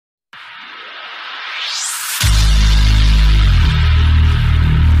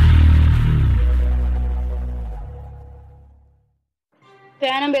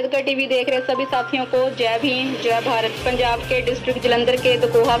Fan Ambedkar TV देख रहे सभी साथियों को जय भीम जय भारत। पंजाब के डिस्ट्रिक्ट जलंधर के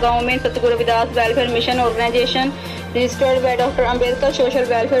दकोहा गांव में सतगुरु Ravidas welfare mission organisation registered by doctor Ambedkar social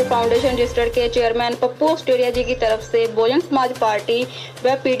welfare foundation registered के चेयरमैन पप्पू ऑस्ट्रेलिया जी की तरफ से बहुजन समाज पार्टी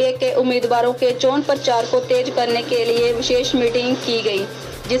व पीडीए के उम्मीदवारों के चोन प्रचार को तेज करने के लिए विशेष मीटिंग की गई,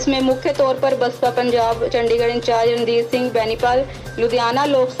 जिसमें मुख्य तौर पर बसपा पंजाब चंडीगढ़ इंचार्ज रणधीर सिंह बैनीपाल, लुधियाना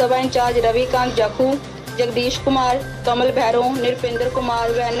लोकसभा इंचार्ज रविकांत जाखू, जगदीश कुमार, कमल भैरव, निरपेंद्र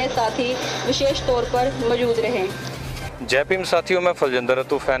कुमार व अन्य साथी विशेष तौर पर मौजूद रहे। जय भीम साथियों, मैं फलजिंदर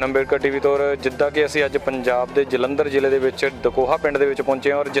तो फैन अंबेडकर टीवी तो जिद्दां कि असीं अज पंजाब के जलंधर जिले के विच दकोहा पिंड दे विच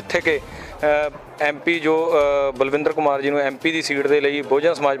पहुंचे और जिथे के MP जो बलविंदर कुमार जी नूं MP की सीट के लिए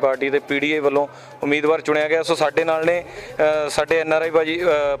बहुजन समाज पार्टी के PDA वालों उम्मीदवार चुनिया गया। सो साडे नाल ने साडे NRI भाजी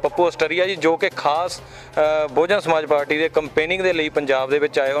पप्पू ऑस्ट्रेलिया जी जो कि खास बहुजन समाज पार्टी के कंपेनिंग के लिए पंजाब दे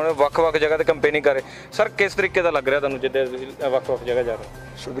विच आए होने, वक्-वक् जगह ते कंपेनिंग कर रहे। सर किस तरीके का लग रहा तुहानूं जिद्दां तुसीं वक्-वक् जगह जा रहे?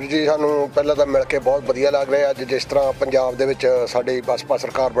 सुबीर जी, सानूं पहला तो मिल के बहुत वधिया लग रहा है। जिस तरह पंजाब दे विच साडी बसपा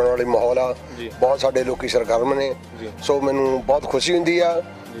सरकार बनने वाली माहौल आ, बहुत साडे लोकी सरगर्म ने, सो मैनूं बहुत खुशी हुंदी आ।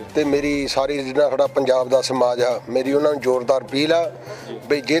 ते मेरी सारी जिन्ना साडा पंजाब दा समाज आ, मेरी उन्हां नूं जोरदार अपील आ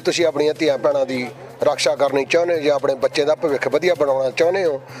भी जे तुसीं अपणियां धीआं भैणां दी रक्षा करनी चाहुंदे हो, जे अपने बच्चे का भविख वधिया बनाउणा चाहुंदे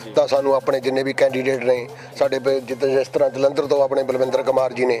हो, तो सानूं अपने जिन्ने भी कैंडीडेट ने साडे जिस तरह जलंधर तो अपने बलविंदर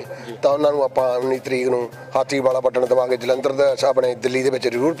कुमार जी ने, तो उन्हां नूं आपां 19 तरीक नूं हाथी वाला बटन दवांगे जलंधर दा अपने दिल्ली दे विच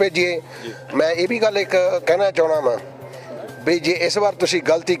जरूर भेजीए। मैं ये भी गल एक कहना चाहना वा भी जे इस बार तुसीं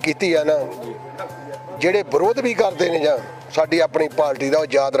गलती कीती है ना, जिहड़े विरोध भी करते हैं जां साडी अपनी पार्टी का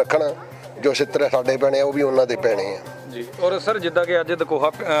याद रखना, जो सित्तर साडे पैणे वो भी उन्हां दे पैणे आ जी। और सर जिद्दां कि अज दकोहा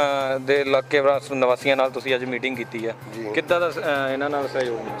दे इलाके निवासियों नाल तुसीं अज मीटिंग कीती है, किद्दां दा इन्हां नाल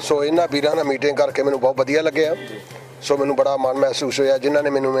सहयोग? सो इन्हां वीरां नाल मीटिंग करके मैनूं बहुत वधिया लग्गिया। सो मैनूं बड़ा मान महसूस होया जिन्हां ने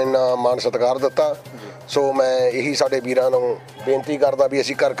मैनूं इन्ना मान सत्कार दिता। सो मैं यही साडे वीरां नूं बेनती करदा भी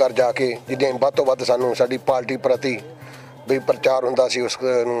असीं घर घर जाके जिन्ने वध तों वध सानूं साडी पार्टी प्रति भी प्रचार हुंदा सी उस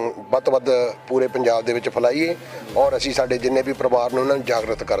वध तों वध पूरे पंजाब दे विच फैलाईए और असीं साडे जिन्ने भी परिवार नूं उन्हां नूं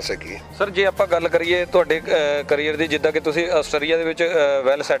जागृत कर सकीए। सर जे आपां गल करिए तुहाडे करियर दी, जिद्दां कि तुसीं आस्ट्रेलिया दे विच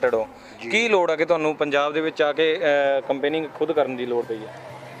वैल सैटड हो, की लोड़ है कि तुहानूं पंजाब दे विच आके कंपेनिंग खुद करन दी लोड़ पई है?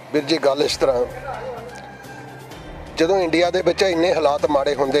 ਵੀਰ जी गल इस तरह, ਜਦੋਂ ਇੰਡੀਆ ਦੇ ਵਿੱਚ ਇੰਨੇ ਹਾਲਾਤ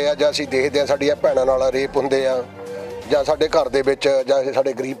ਮਾੜੇ ਹੁੰਦੇ ਆ, ਜਾਂ ਅਸੀਂ ਦੇਖਦੇ ਆ ਸਾਡੀਆਂ ਭੈਣਾਂ ਨਾਲ ਰੇਪ ਹੁੰਦੇ ਆ, ਜਾਂ ਸਾਡੇ ਘਰ ਦੇ ਵਿੱਚ ਜਾਂ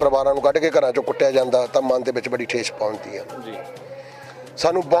ਸਾਡੇ ਗਰੀਬ ਪਰਿਵਾਰਾਂ ਨੂੰ ਕੱਢ ਕੇ ਘਰਾਂ ਚੋਂ ਕੁੱਟਿਆ ਜਾਂਦਾ, ਤਾਂ ਮਨ ਦੇ ਵਿੱਚ ਬੜੀ ਠੇਸ ਪਹੁੰਚਦੀ ਆ ਜੀ।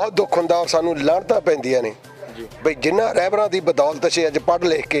 ਸਾਨੂੰ ਬਹੁਤ ਦੁੱਖ ਹੁੰਦਾ ਔਰ ਸਾਨੂੰ ਲਾਹਨਤਾਂ ਪੈਂਦੀਆਂ ਨੇ ਬਈ ਜਿਨ੍ਹਾਂ ਰਹਿਬਰਾਂ ਦੀ ਬਦੌਲਤ ਅਸੀਂ ਅੱਜ ਪੜ੍ਹ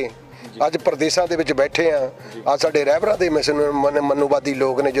ਲਿਖ ਕੇ ਅੱਜ ਪ੍ਰਦੇਸ਼ਾਂ ਦੇ ਵਿੱਚ ਬੈਠੇ ਆ, ਆ ਸਾਡੇ ਰਹਿਬਰਾਂ ਦੇ ਮਨੂਵਾਦੀ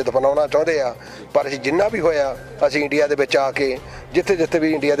ਲੋਕ ਨੇ ਜੋ ਦਫਨਾਉਣਾ ਚਾਹੁੰਦੇ ਆ, ਪਰ ਅਸੀਂ ਜਿੰਨਾ ਵੀ ਹੋਇਆ ਅਸੀਂ ਇੰਡੀਆ ਦੇ ਵਿੱਚ ਆ ਕੇ ਜਿੱਥੇ ਜਿੱਥੇ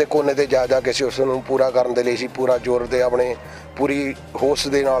ਵੀ ਇੰਡੀਆ ਦੇ ਕੋਨੇ ਤੇ ਜਾ ਕੇ ਅਸੀਂ ਉਸ ਨੂੰ ਪੂਰਾ ਕਰਨ ਦੇ ਲਈ ਅਸੀਂ ਪੂਰਾ ਜ਼ੋਰ ਦੇ ਆਪਣੇ ਪੂਰੀ ਹੋਸ਼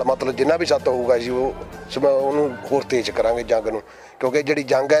ਦੇ ਨਾਲ, ਮਤਲਬ ਜਿੰਨਾ ਵੀ ਸੱਤ ਹੋਊਗਾ ਜੀ ਉਹਨੂੰ ਹੋਰ ਤੇਜ਼ ਕਰਾਂਗੇ ਜੰਗ ਨੂੰ, ਕਿਉਂਕਿ ਜਿਹੜੀ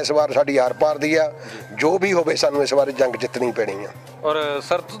ਜੰਗ ਹੈ ਇਸ ਵਾਰ ਸਾਡੀ ਆਰ ਪਾਰ ਦੀ ਆ, ਜੋ ਵੀ ਹੋਵੇ ਸਾਨੂੰ ਇਸ ਵਾਰ ਜੰਗ ਜਿੱਤਣੀ ਪੈਣੀ ਆ। ਔਰ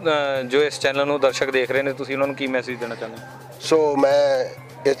ਸਰ ਜੋ ਇਸ ਚੈਨਲ ਨੂੰ ਦਰਸ਼ਕ ਦੇਖ ਰਹੇ ਨੇ, ਤੁਸੀਂ ਉਹਨਾਂ ਨੂੰ ਕੀ ਮੈਸੇਜ ਦੇਣਾ ਚਾਹੁੰਦੇ ਹੋ? ਸੋ ਮੈਂ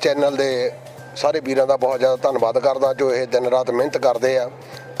इस चैनल के सारे वीरों का बहुत ज़्यादा धन्यवाद करदा जो ये दिन रात मेहनत करते हैं।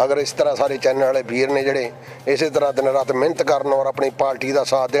 अगर इस तरह सारे चैनल वाले वीर ने जोड़े इस तरह दिन रात मेहनत करन और अपनी पार्टी का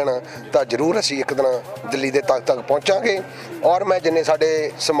साथ देन, तो जरूर असी एक दिन दिल्ली के तक पहुँचांगे। और मैं जिन्ने साडे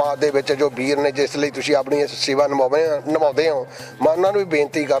समाज के जो वीर ने जिस लिए तुसीं अपनी सेवा निभाते हो, मैं उन्होंने भी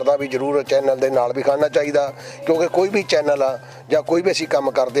बेनती करदा भी जरूर चैनल के नाल भी खड़ना चाहिए, क्योंकि कोई भी चैनल आ ਜਾਂ कोई भी असीं काम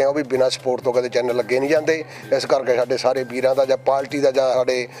करते हैं वो भी बिना सपोर्ट तो कदे चैनल लगे नहीं जाते। इस करके साडे सारे वीरां दा जां पार्टी दा जां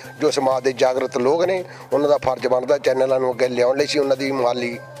साडे जो समाज के जागृत लोग ने उन्हां दा फर्ज बनदा चैनलों नूं अगे लियाउण लई उन्हां दी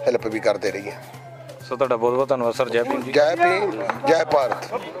माली हेल्प भी करते रहिए। सो तुहाडा बहुत बहुत धन्यवाद सर। जय भीम जी। जय भीम जय भारत।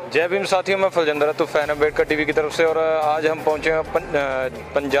 जय भीम साथियों, मैं फलजिंदर तो फैन अम्बेडकर टीवी की तरफ से, और आज हम पहुंचे हैं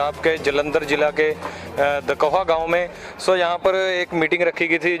पंजाब के जलंधर ज़िला के दकोहा गांव में। सो यहाँ पर एक मीटिंग रखी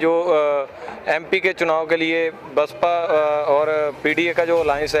गई थी जो MP के चुनाव के लिए बसपा और PDA का जो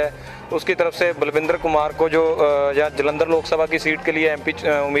अलायंस है उसकी तरफ से बलविंदर कुमार को जो यहाँ जलंधर लोकसभा की सीट के लिए MP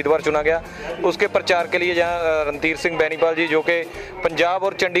उम्मीदवार चुना गया, उसके प्रचार के लिए यहाँ रणधीर सिंह बैनीपाल जी जो कि पंजाब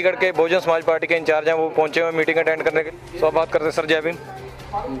और चंडीगढ़ के बहुजन समाज पार्टी के इंचार्ज हैं, वो पहुँचे हुए मीटिंग अटेंड करने के। सो आप बात करते हैं सर। जय भीम।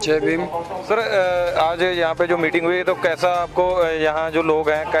 जय भीम। सर आज यहाँ पे जो मीटिंग हुई तो कैसा आपको यहाँ जो लोग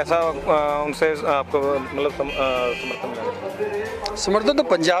हैं कैसा उनसे आपको मतलब समर्थन मिला? समर्थन तो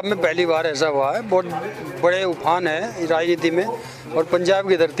पंजाब में पहली बार ऐसा हुआ है, बहुत बड़े उफान है राजनीति में, और पंजाब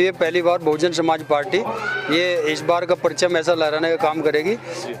की धरती है पहली बार बहुजन समाज पार्टी ये इस बार का परचम ऐसा लहराने का काम करेगी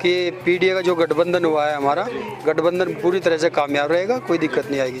कि PDA का जो गठबंधन हुआ है हमारा गठबंधन पूरी तरह से कामयाब रहेगा, कोई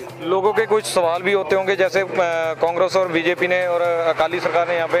दिक्कत नहीं आएगी। लोगों के कुछ सवाल भी होते होंगे, जैसे कांग्रेस और बीजेपी ने और अकाली सरकार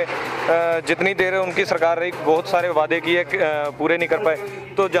ने यहाँ पे जितनी देर उनकी सरकार रही बहुत सारे वादे किए पूरे नहीं कर पाए,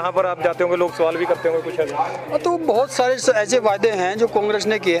 तो जहाँ पर आप जाते होंगे लोग सवाल भी करते होंगे कुछ ऐसे। तो बहुत सारे ऐसे वादे हैं जो कांग्रेस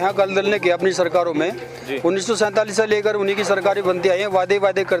ने किए हैं, अकाली दल ने किया अपनी सरकारों में। 1947 से लेकर उन्हीं की सरकारें बनती आई हैं,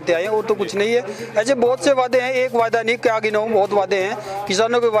 वादे करते आए हैं, और तो कुछ नहीं है। ऐसे बहुत से वादे हैं, एक वादा नहीं क्या गिनाऊं, बहुत वादे हैं।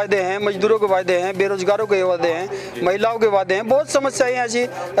 किसानों के वादे हैं, मजदूरों के वादे हैं, बेरोजगारों के वादे हैं, महिलाओं के वादे हैं, बहुत समस्याएं हैं ऐसी,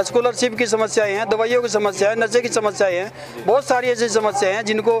 स्कॉलरशिप की समस्याएं हैं, दवाइयों की समस्याएं, नशे की समस्याएं हैं, बहुत सारी ऐसी समस्याएं हैं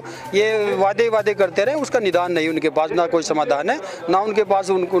जिनको ये वादे करते रहे, उसका निदान नहीं उनके पास, ना कोई समाधान है, ना उनके पास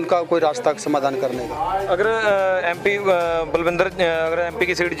उनका कोई रास्ता समाधान करने का। अगर MP बलविंदर अगर MP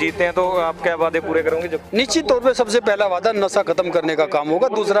की सीट जीतते हैं तो आप क्या वादे पूरे करोगे? जब निश्चित तौर पे सबसे पहला वादा नशा खत्म करने का काम होगा,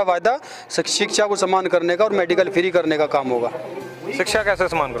 दूसरा वादा शिक्षा को समान करने का और मेडिकल फ्री करने का काम होगा। शिक्षा कैसे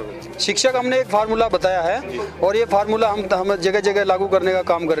समान करोगे? शिक्षा का हमने एक फार्मूला बताया है और ये फार्मूला हम जगह जगह लागू करने का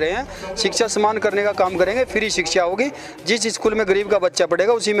काम कर रहे हैं। शिक्षा समान करने का काम करेंगे, फ्री शिक्षा होगी। जिस स्कूल में गरीब का बच्चा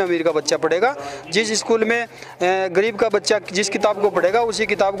पढ़ेगा उसी में अमीर का बच्चा पढ़ेगा, जिस स्कूल में गरीब का बच्चा जिस किताब को पढ़ेगा उसी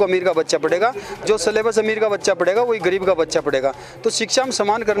किताब को अमीर का बच्चा पढ़ेगा, जो सिलेबस अमीर का बच्चा पढ़ेगा वही गरीब का बच्चा पढ़ेगा। तो शिक्षा हम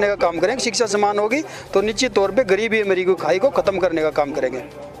समान करने का काम करेंगे। शिक्षा समान होगी तो निश्चित तौर पर गरीबी अमीरी की खाई को खत्म करने का काम करेंगे।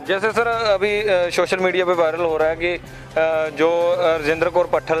 जैसे सर अभी सोशल मीडिया पे वायरल हो रहा है कि जो राजेंद्र कौर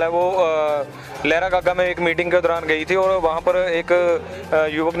पट्टल है वो लहरा गागा में एक मीटिंग के दौरान गई थी और वहाँ पर एक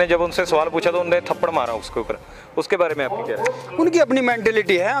युवक ने जब उनसे सवाल पूछा तो उन्होंने थप्पड़ मारा उसके ऊपर, उसके बारे में आपकी क्या है? उनकी अपनी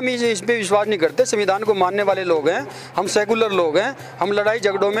मेंटेलिटी है, हम इस पे विश्वास नहीं करते। संविधान को मानने वाले लोग हैं, हम सेकुलर लोग हैं, हम लड़ाई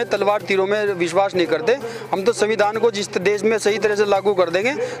झगड़ों में तलवार तीरों में विश्वास नहीं करते। हम तो संविधान को जिस देश में सही तरह से लागू कर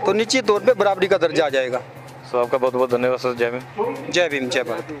देंगे तो निश्चित तौर पर बराबरी का दर्जा आ जाएगा। सो आपका बहुत बहुत धन्यवाद सर। जय भीम। जय भीम, जय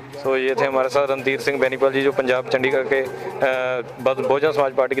भारत। सो ये थे हमारे साथ रणधीर सिंह बेनीपाल जी जो पंजाब चंडीगढ़ के बहुजन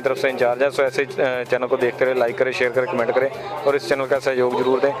समाज पार्टी की तरफ से इंचार्ज है। सो ऐसे चैनल को देखते रहे, लाइक करें, शेयर करें, कमेंट करें और इस चैनल का सहयोग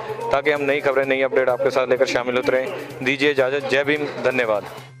जरूर दें ताकि हम नई खबरें, नई अपडेट आपके साथ लेकर शामिल होते रहें। दीजिए इजाज़त। जय भीम,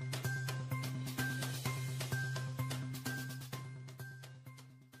 धन्यवाद।